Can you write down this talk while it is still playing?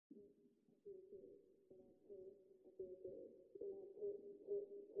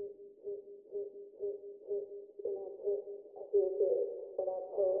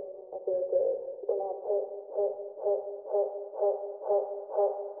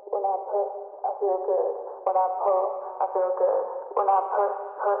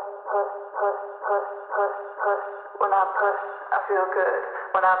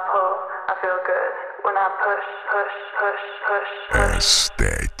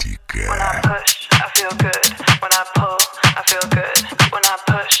Esthetica. When I push, I feel good. When I pull, I feel good. When I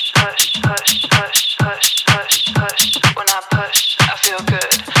push, push, push, push,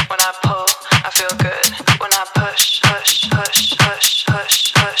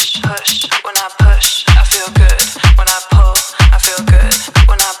 push, push, push. When I push, I feel good. When I pull, I feel good. When I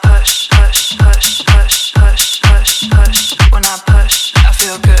push, push, push, push, push, push, push. When I push, I feel good. When I pull, I feel good. When I push, push, push, push, push, push, push. When I push, I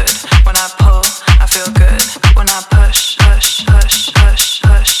feel good. When I pull, I feel good. When I push, push, push, push,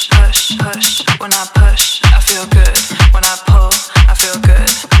 push, push, push. When I push, I feel good. When I pull, I feel good.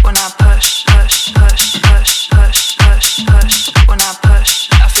 When I push, push, push, push, push, push, push. When I push,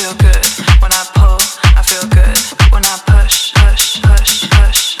 I feel good. When I pull, I feel good. When I push, push, push,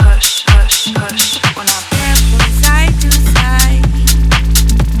 push, push, push, push. When I push from side to side,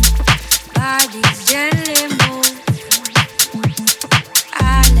 bodies gently move. I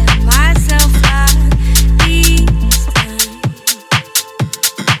let myself fly this time.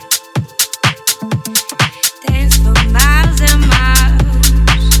 Dance for miles and miles.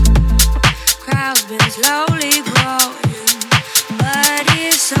 Crowd's been slowly growing, but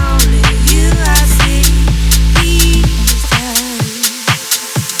it's only you I see this time.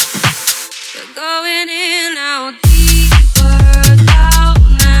 We're going in out deeper down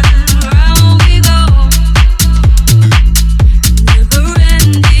and round we go.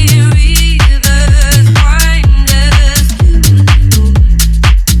 Never-ending rivers wind us to.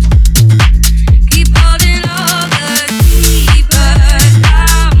 Keep holding on the deeper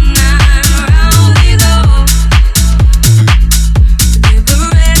down and round we go.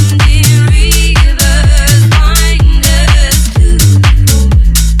 Never-ending rivers wind us to.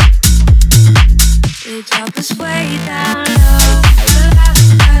 They drop us way down low. Drop us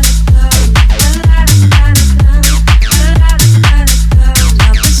way down low.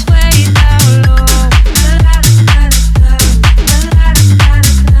 Drop us way down low. Drop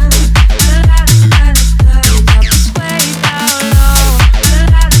us way down low.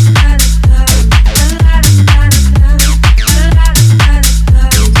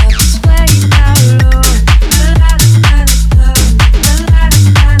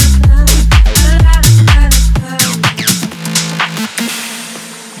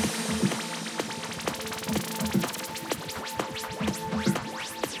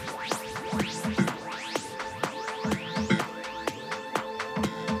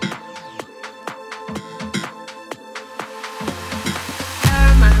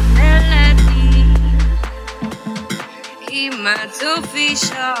 You're my melody, keep my 2 feet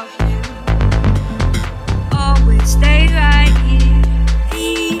sharpened. Always stay right here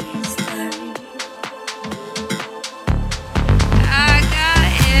this time. I got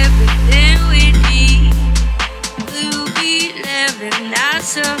everything we need. We'll be living, not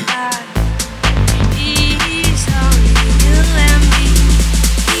survive. It's only you and me.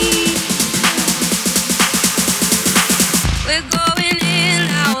 We're going in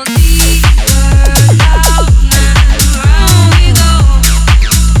out deeper down and round we go.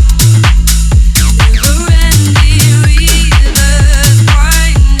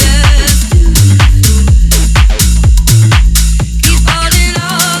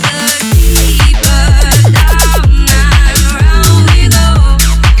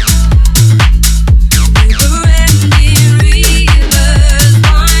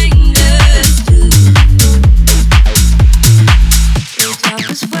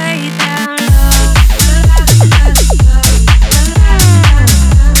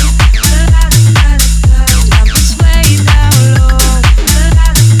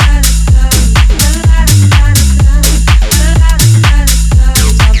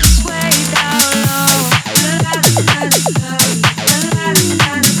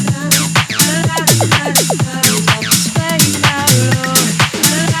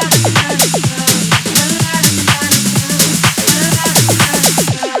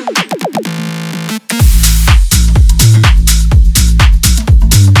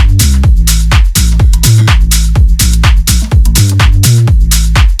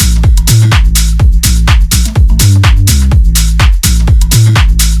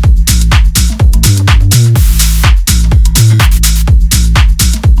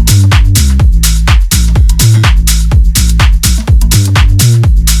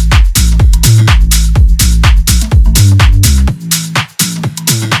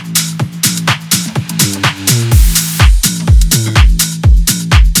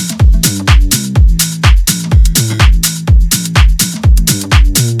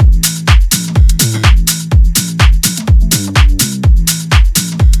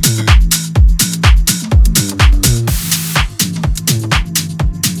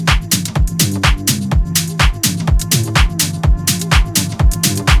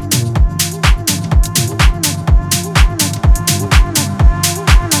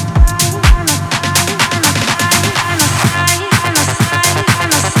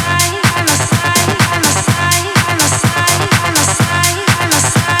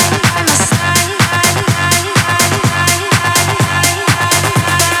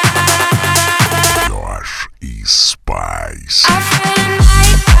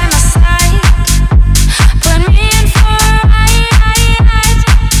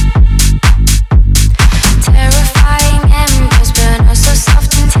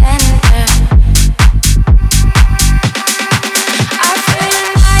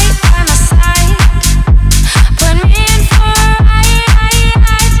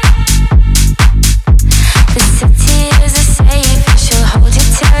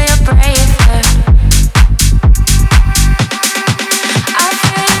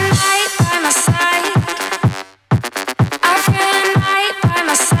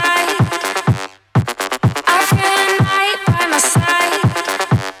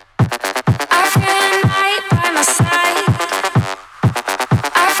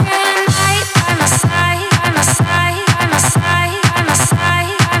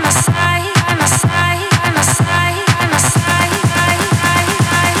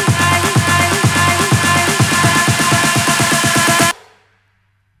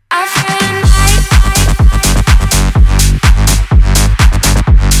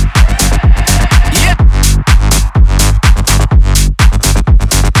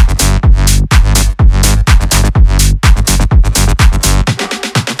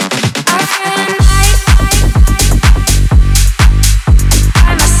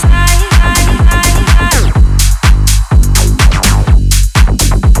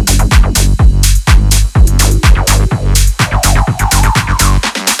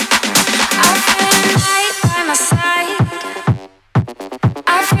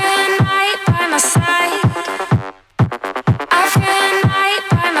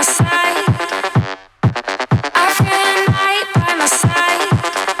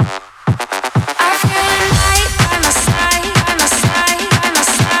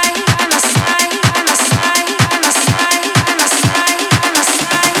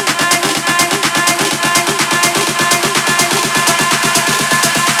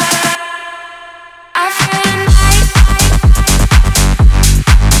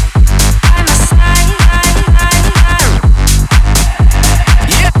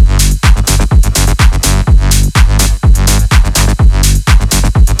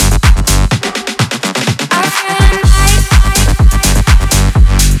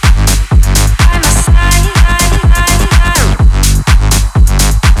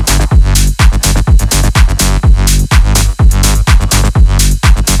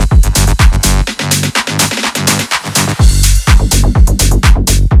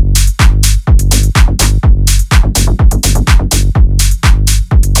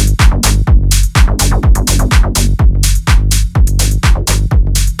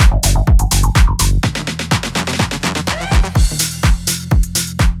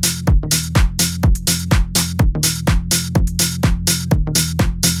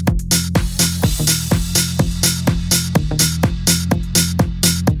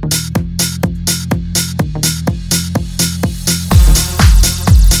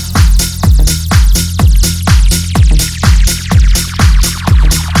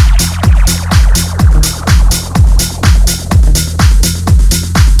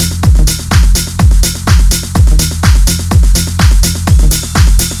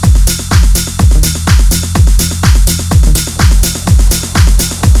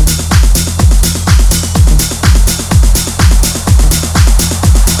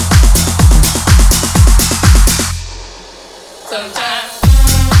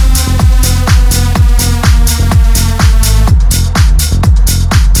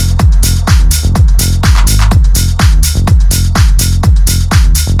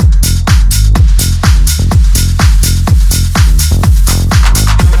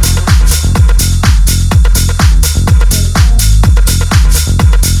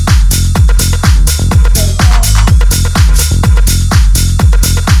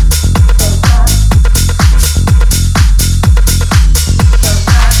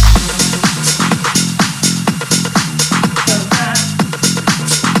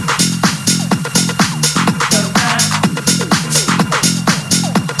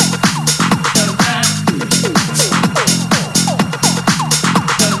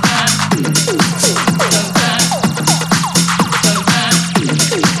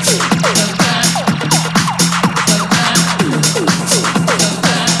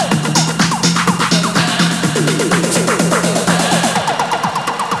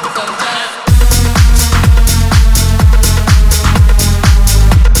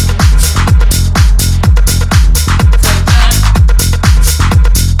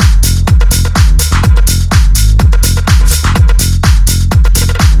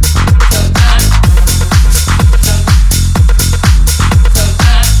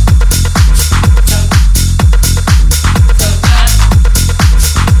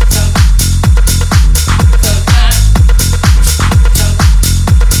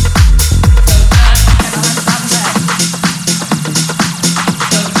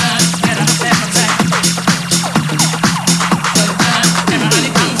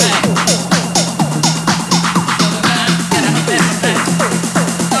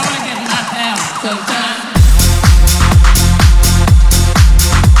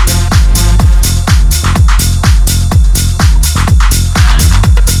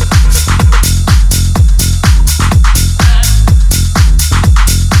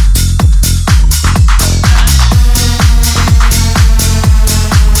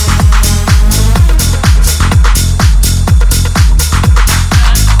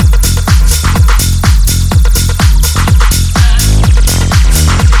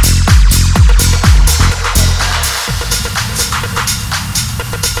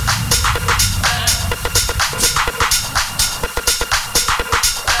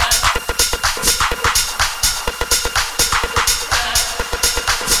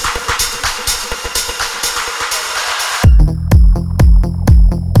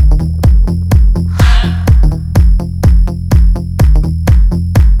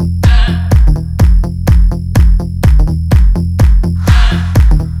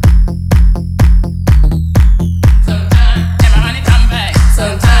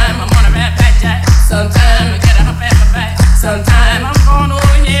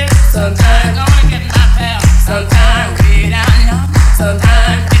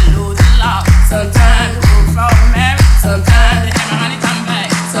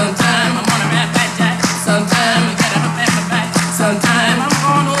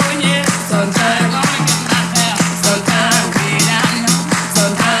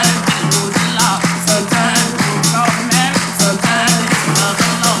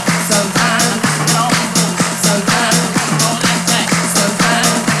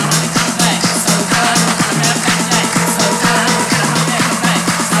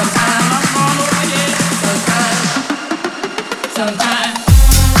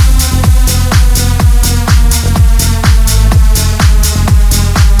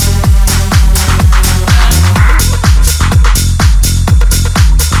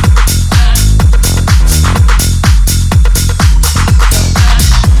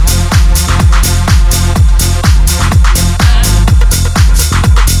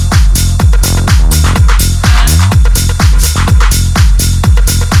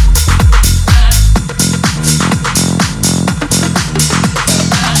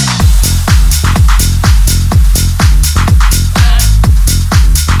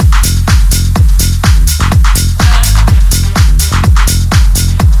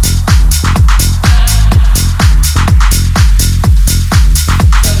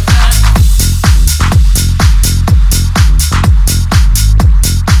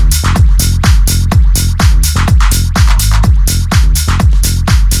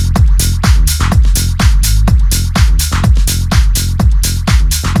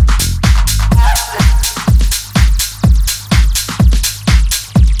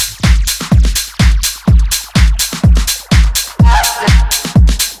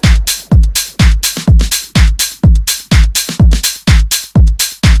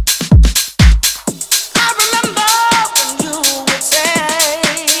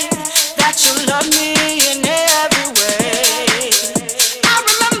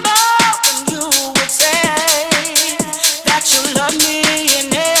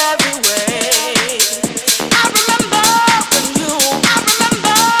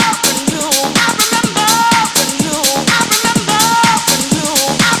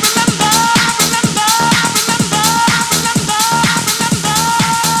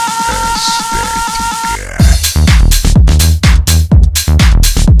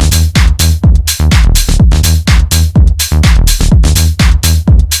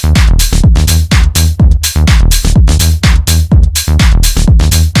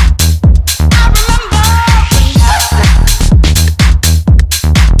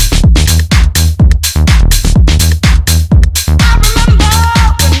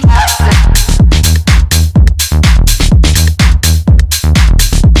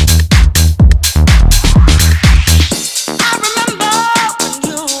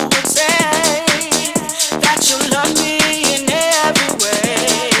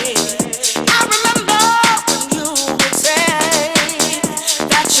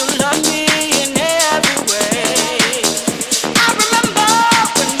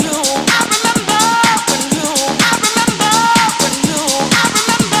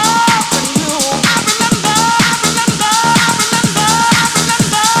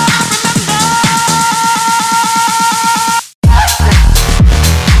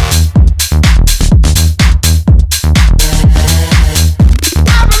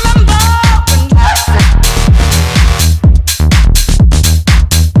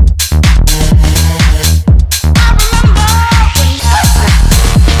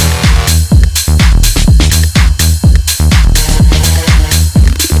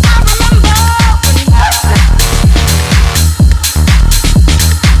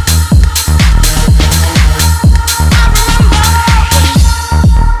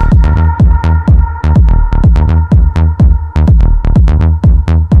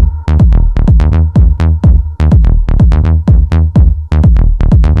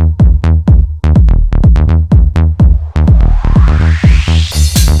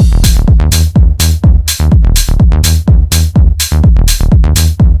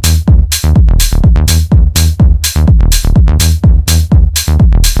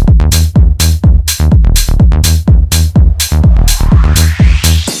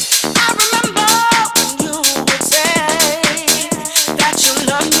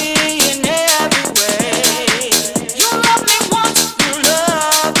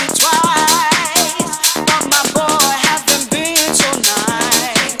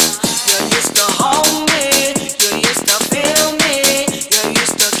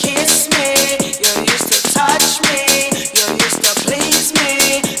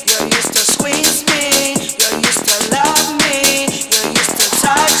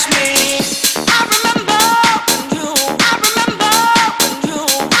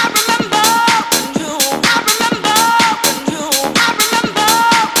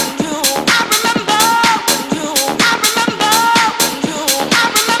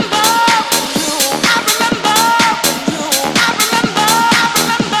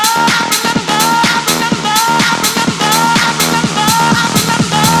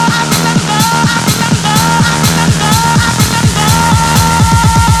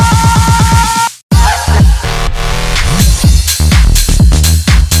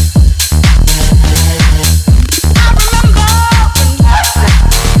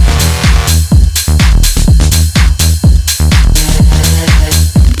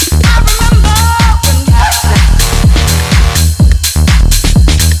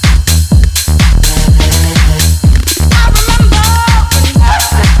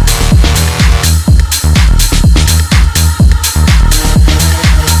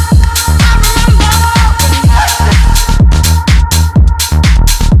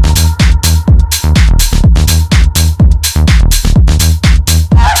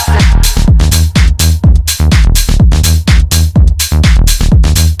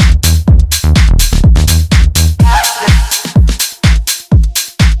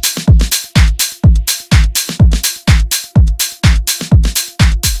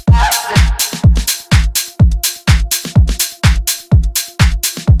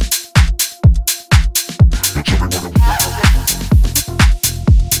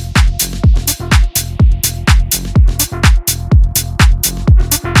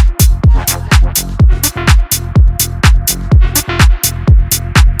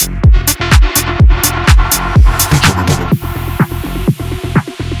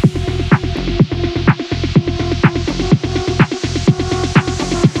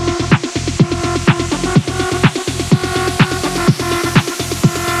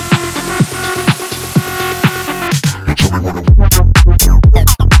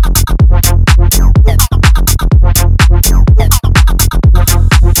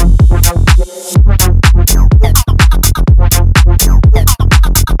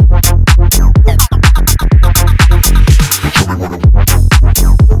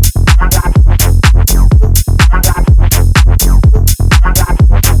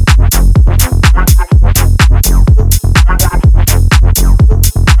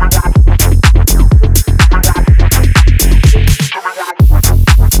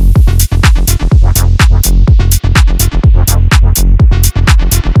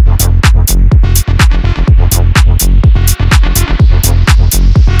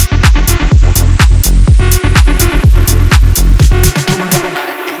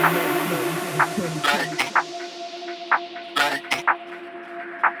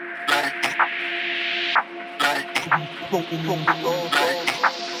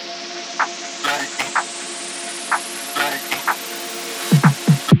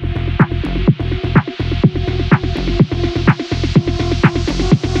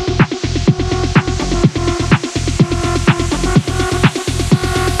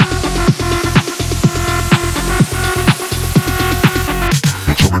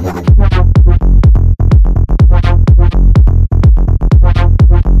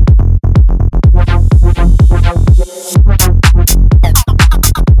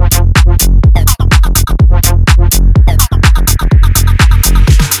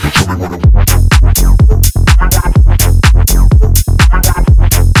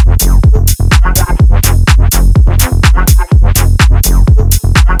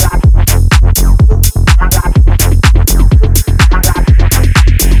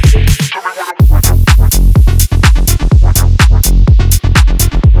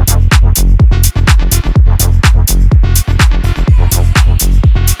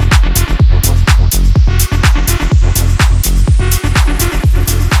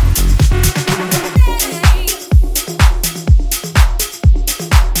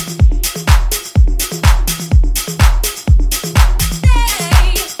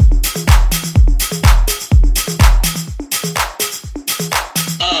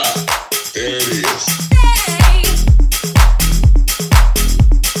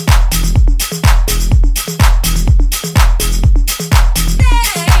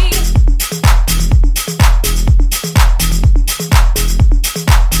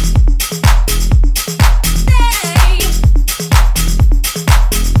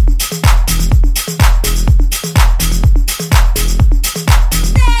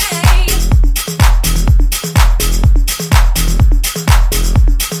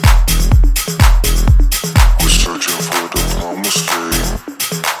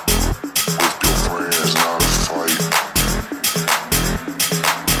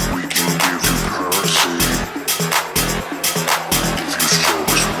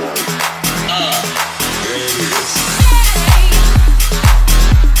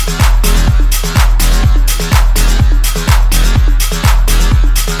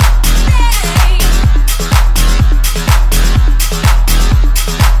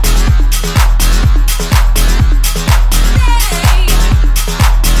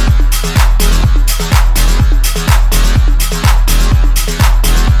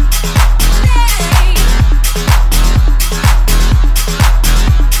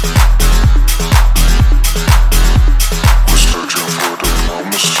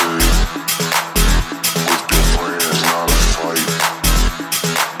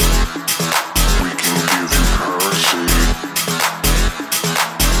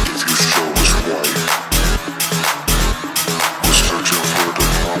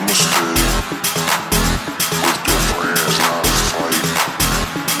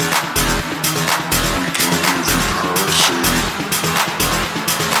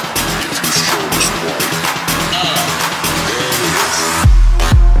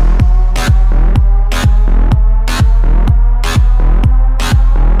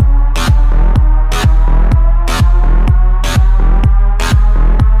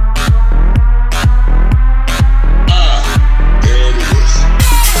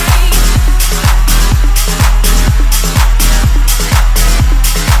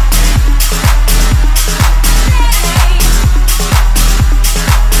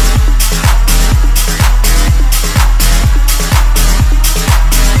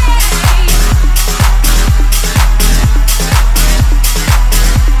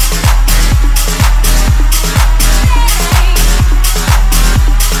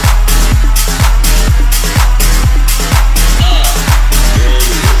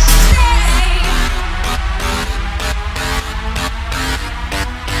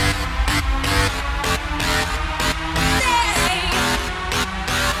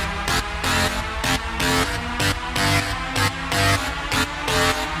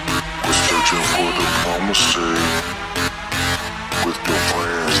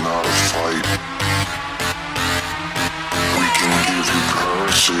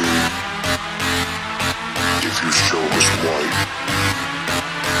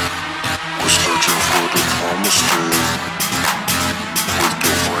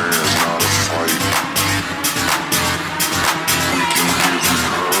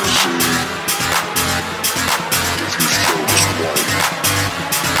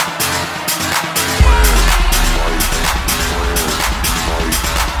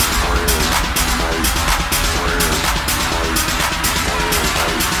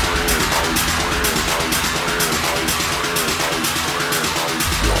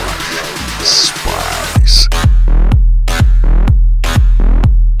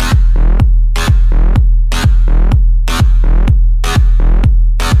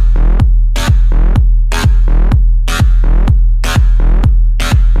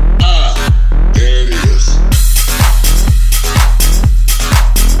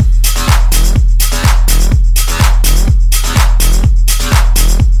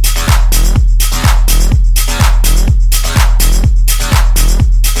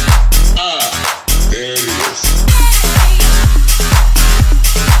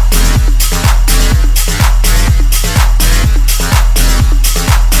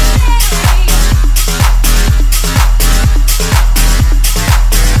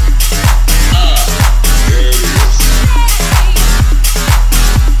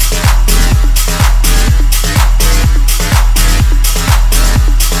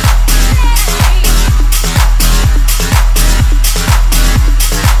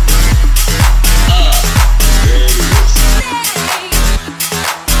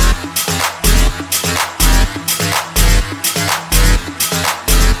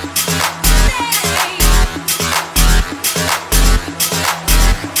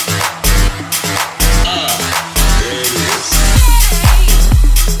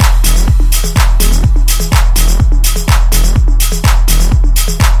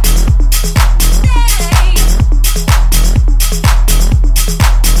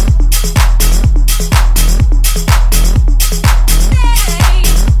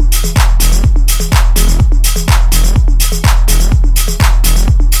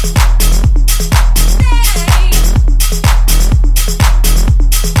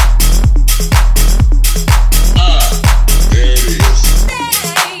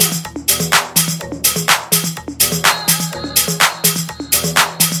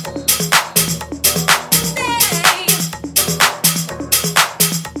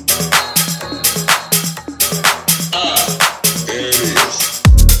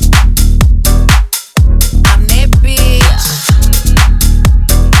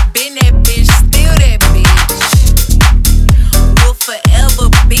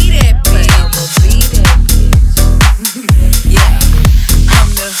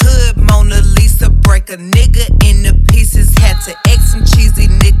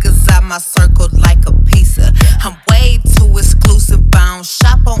 my circle like a pizza. I'm way too exclusive. I don't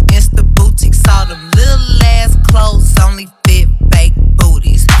shop on Insta boutiques. All them little ass clothes only fit fake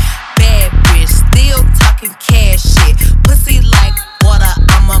booties. Bad bitch, still talking cash shit. Pussy like water,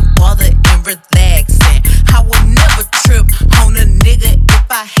 I'm unbothered and relaxing. I would never trip on a nigga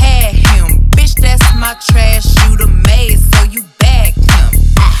if I had him. Bitch, that's my trash, you the maid, so you bag him.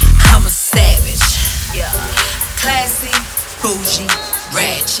 I'm a savage, yeah. Classy, bougie,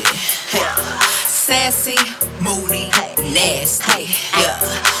 ratchet, yeah. Sassy, moody, nasty, yeah.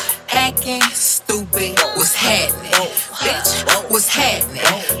 Acting stupid, what's happening? Bitch, what's happening?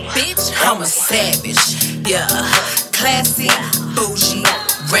 Bitch, I'm a savage, yeah. Classy, bougie,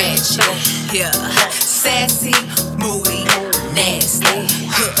 ratchet, yeah. Sassy, moody, nasty,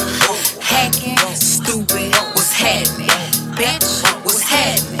 yeah. Hacking, stupid, what's happening? Bitch, what's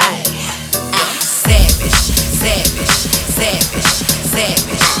happening? I'm savage, savage, savage,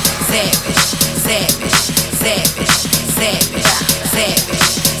 savage, savage, savage, savage, savage, savage,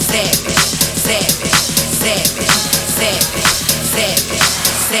 savage, savage, savage, savage, savage,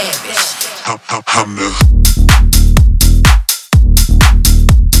 savage. I'm the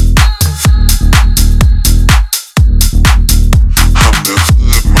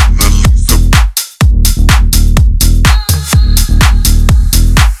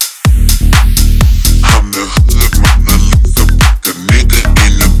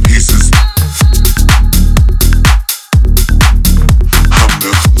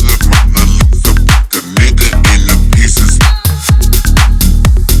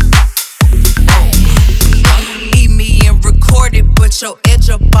your edge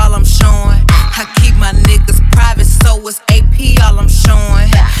up all I'm showing. I keep my niggas private, so it's AP all I'm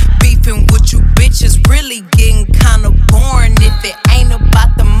showing. Beefing with you bitches really getting kinda boring. If it ain't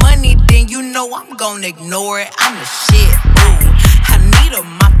about the money, then you know I'm gonna ignore it. I'm the shit, ooh. I need a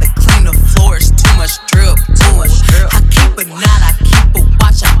mop to clean the floors, too much drip, ooh. I keep a knot, I keep a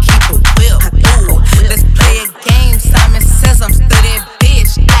watch, I keep a whip, ooh. Let's play a game, Simon says I'm still that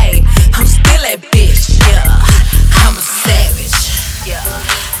bitch, ayy. I'm still that bitch, yeah. I'm a savage, yeah.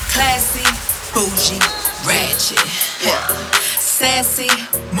 Classy, bougie, ratchet, yeah. Sassy,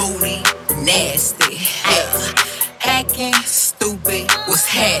 moody, nasty, yeah. Acting stupid, what's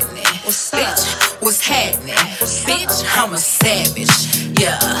happening? Bitch, what's happening? Bitch, I'm a savage,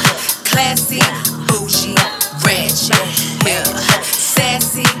 yeah. Classy, bougie, ratchet, yeah.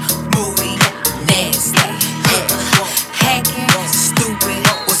 Sassy, moody, nasty, yeah. Hacking, stupid,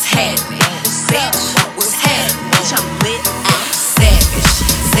 what's happening? Bitch, what's happening? I'm lit, I'm savage,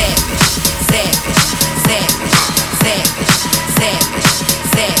 savage, savage, savage, savage, savage, savage,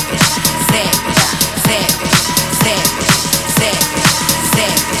 savage, savage, savage, savage, savage,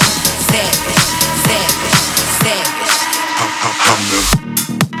 savage, savage, savage.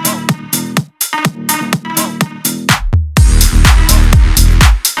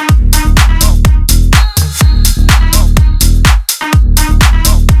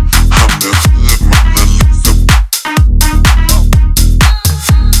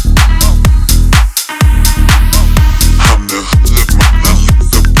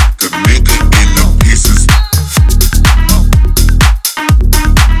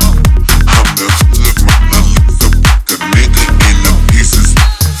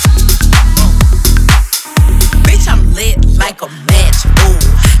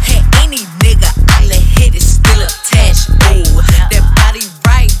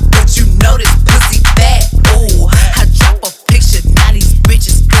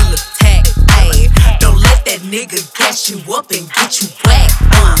 You up and get you whacked,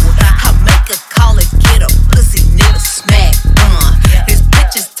 I make a call and get a pussy nigga smack, This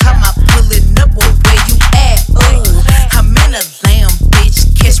bitch is time I pullin' up, well, where you at, ooh. I'm in a lamb, bitch,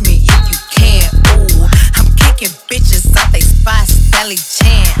 catch me if you can, ooh. I'm kicking bitches out they spot, Stallion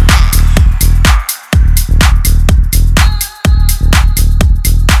Chan.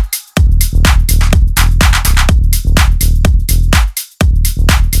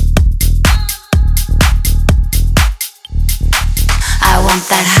 I want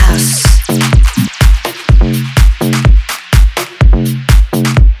that house.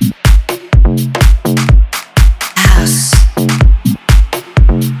 House.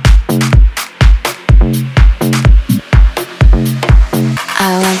 I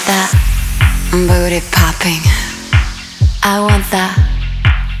want that booty popping. I want that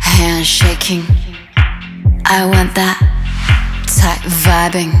hand shaking. I want that tight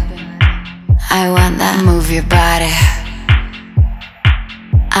vibing. I want that move your body.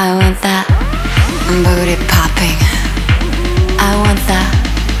 I want that booty popping. I want that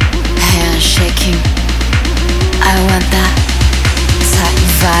hand shaking. I want that tight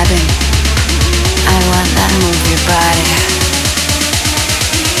vibing. body.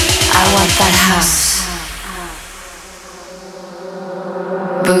 I want that house.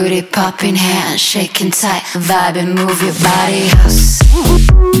 Booty popping, hands shaking tight, vibing, move your body, house.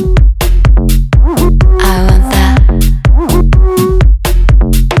 I want that.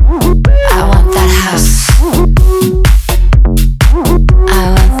 I want that house. I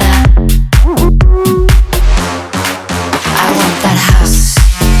want that. I want that house.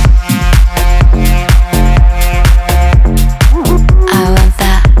 I want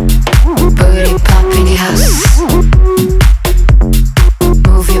that booty popping house.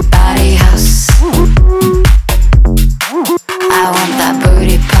 Move your body house. I want that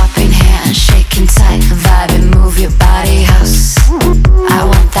booty popping, hands shaking tight, vibing, move your body house. I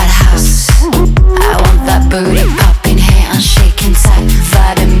want that house. I want that booty popping, hands shaking tight,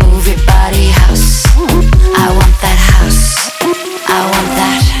 vibing, move your body house. I want that house. I want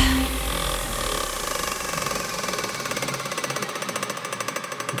that.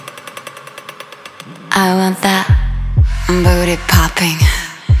 I want that booty popping.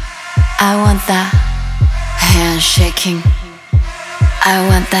 I want that hand shaking. I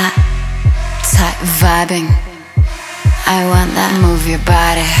want that tight vibing. I want that move your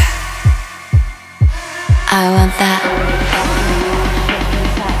body. I want that.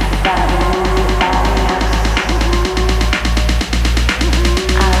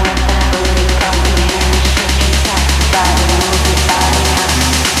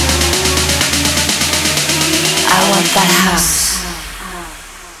 I want that house.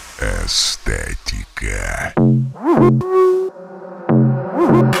 Esthetica.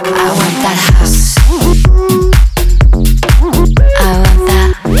 I want that house. I want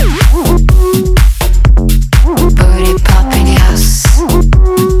that booty popping house.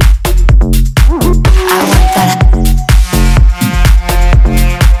 I want that.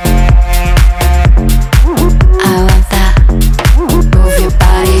 I want that move your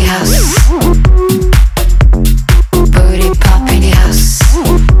body house. Booty popping house.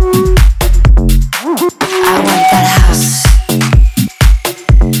 I want that house.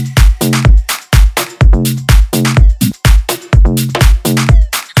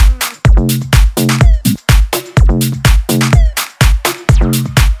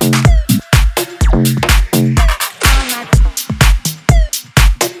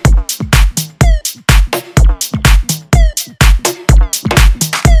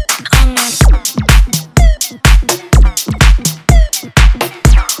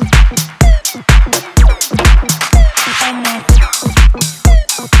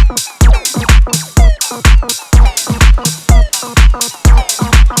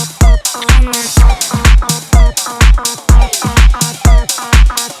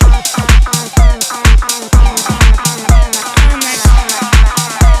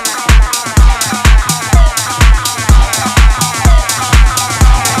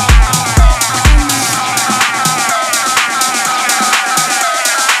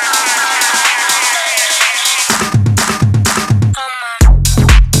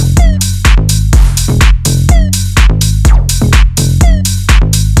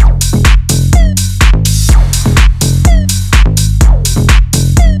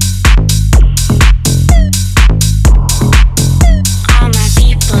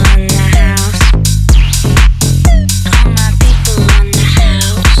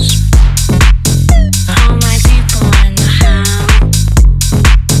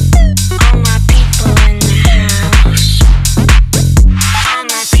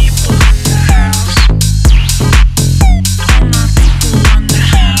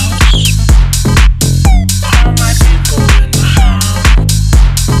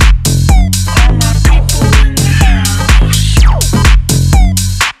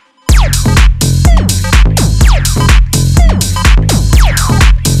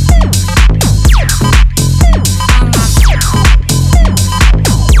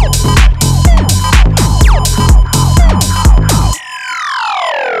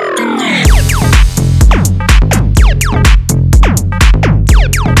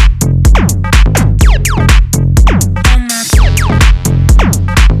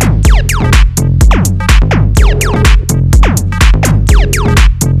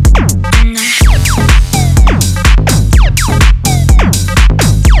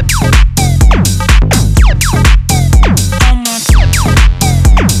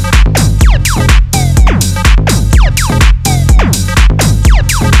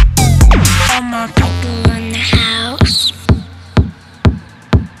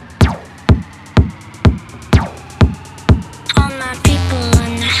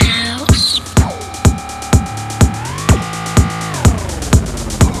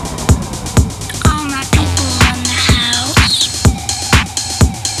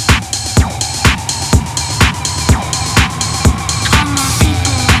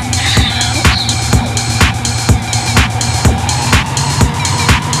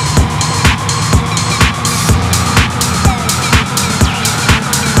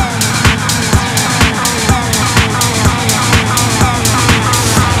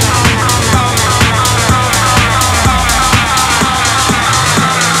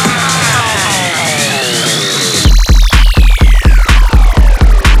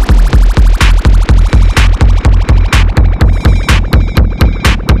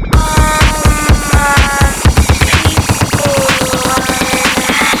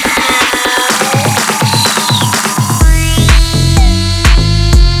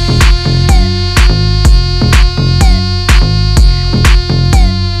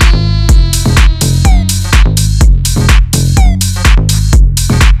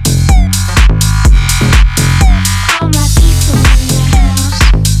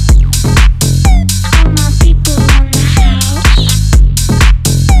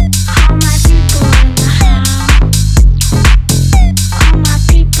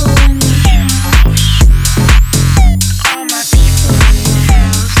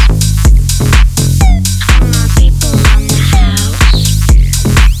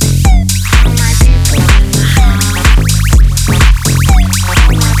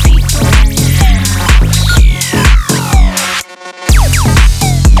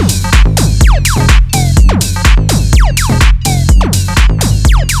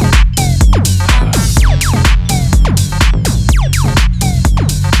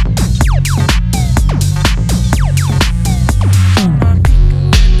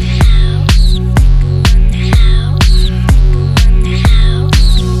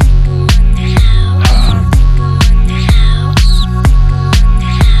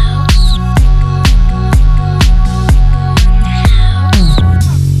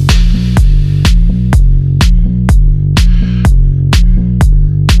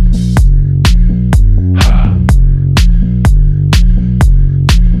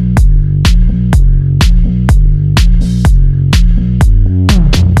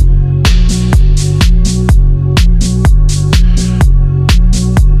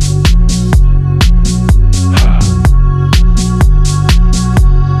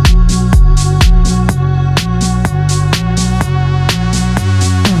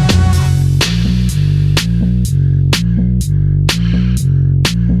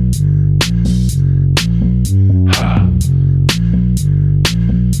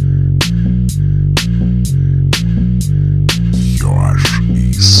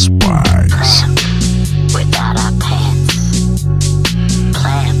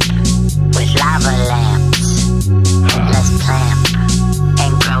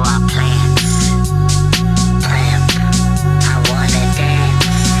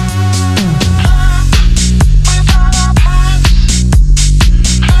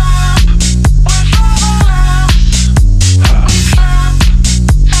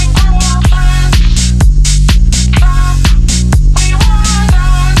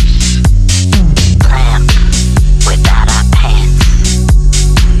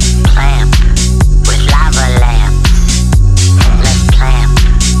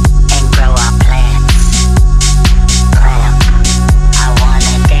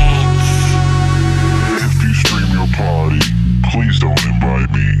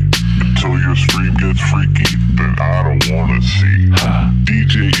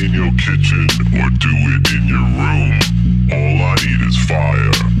 DJ in your kitchen or do it in your room. All I need is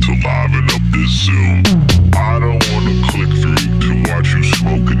fire to liven up this Zoom. I don't wanna click through to watch you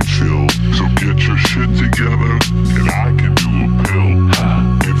smoke and chill. So get your shit together and I can do a pill.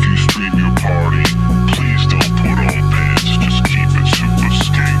 If you stream your party, please don't put on pants. Just keep it super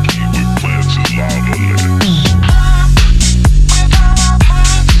skanky with plants and lava lamps.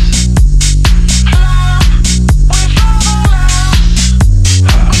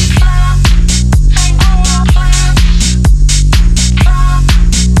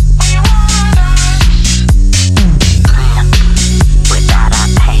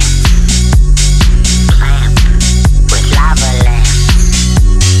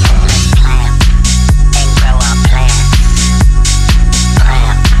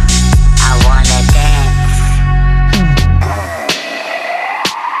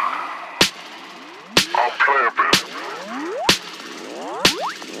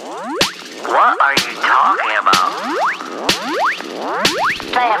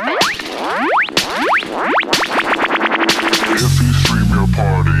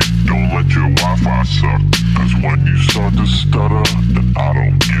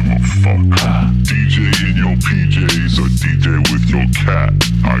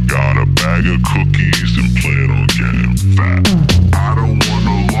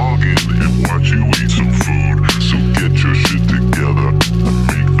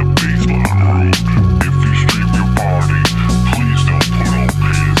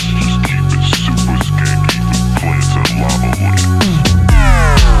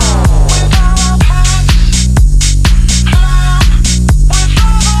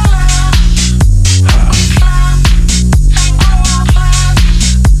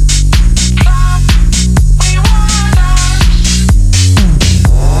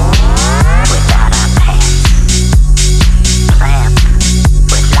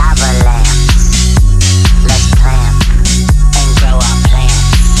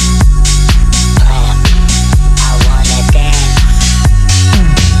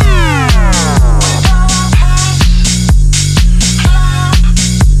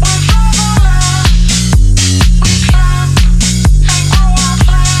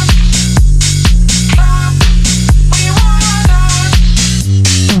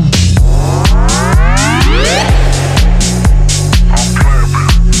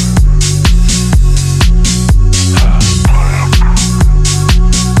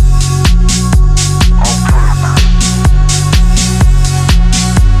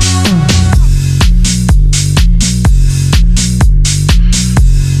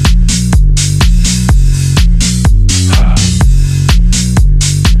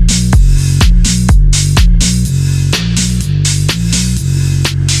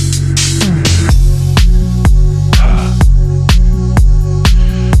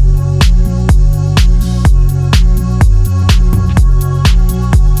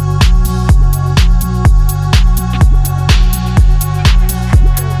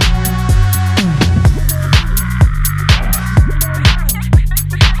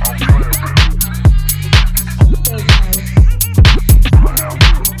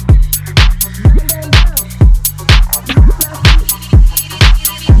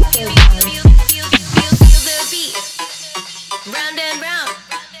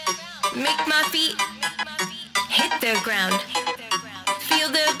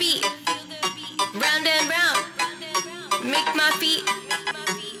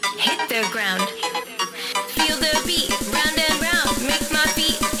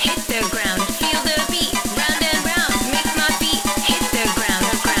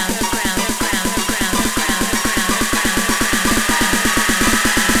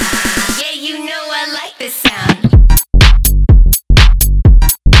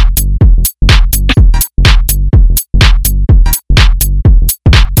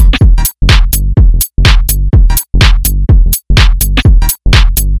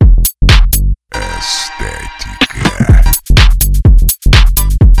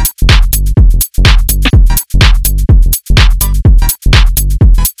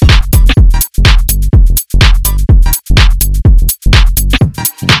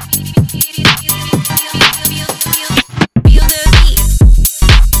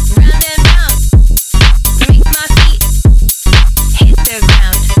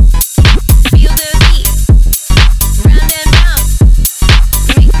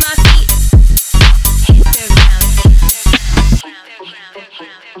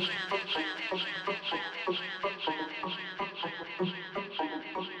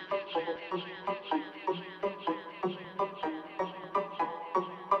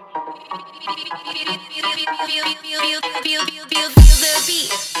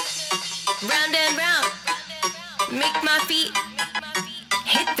 beat, round and round. Make my feet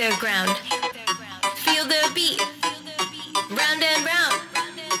hit the ground. Feel the beat, round and round.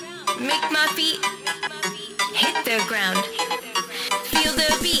 Make my feet hit the ground. Feel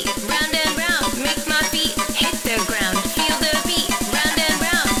the beat, round and round. Make my feet hit the ground. Feel the beat, round and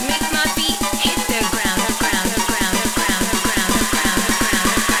round. Make my feet hit the ground. Ground, ground, ground, ground, ground,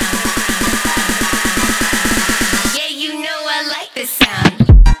 ground, ground. Yeah, you know I like this sound.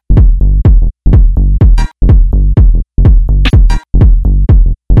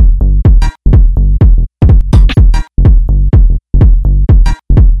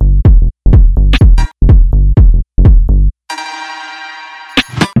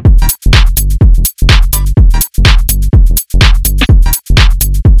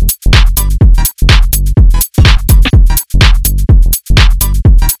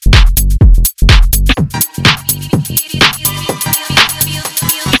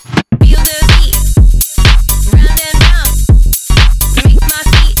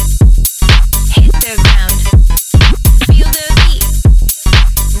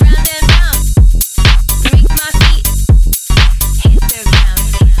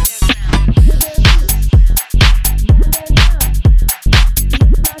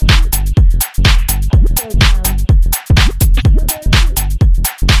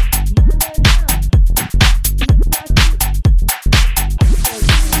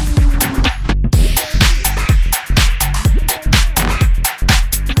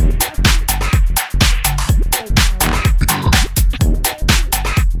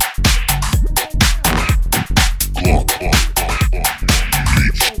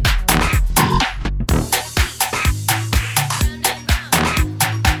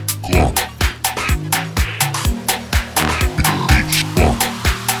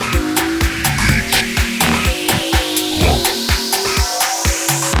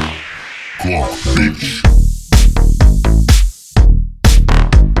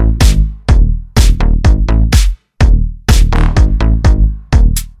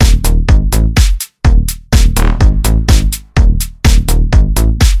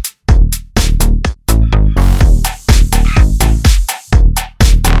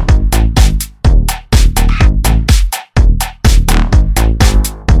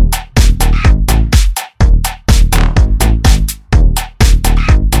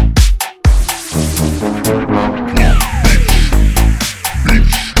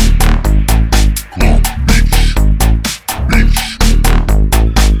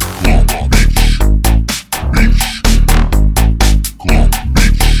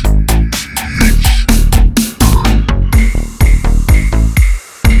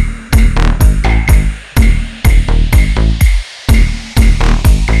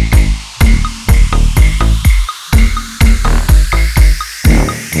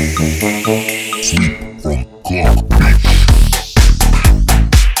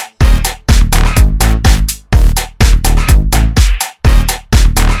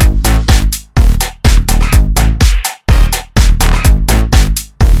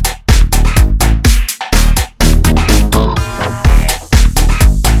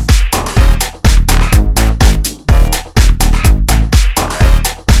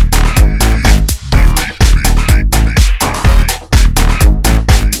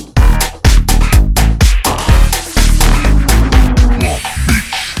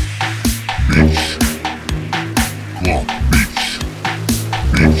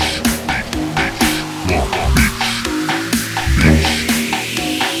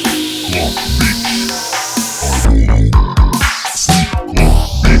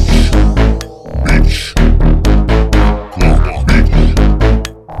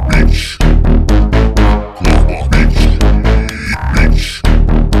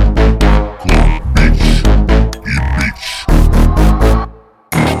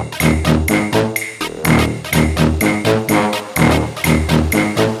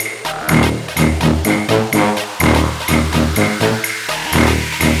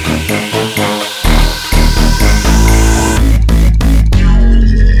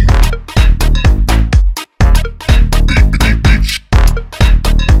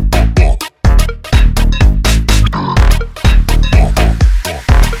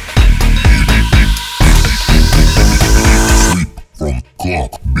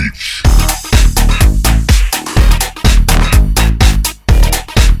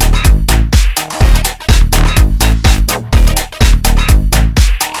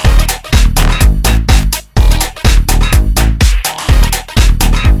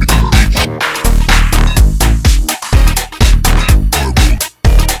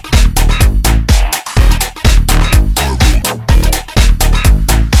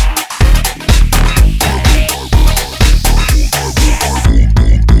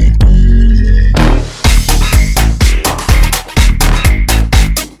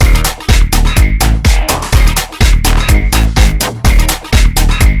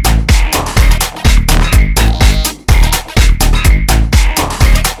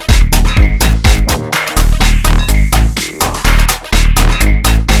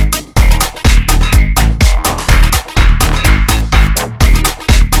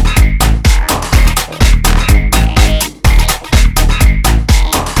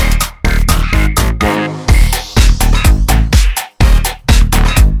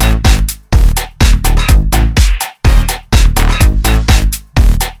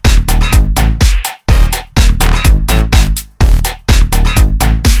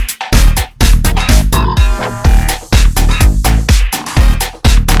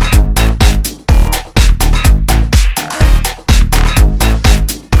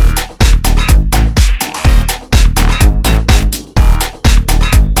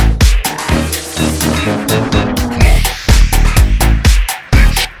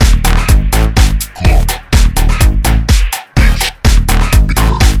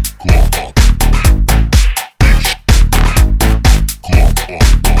 Clock.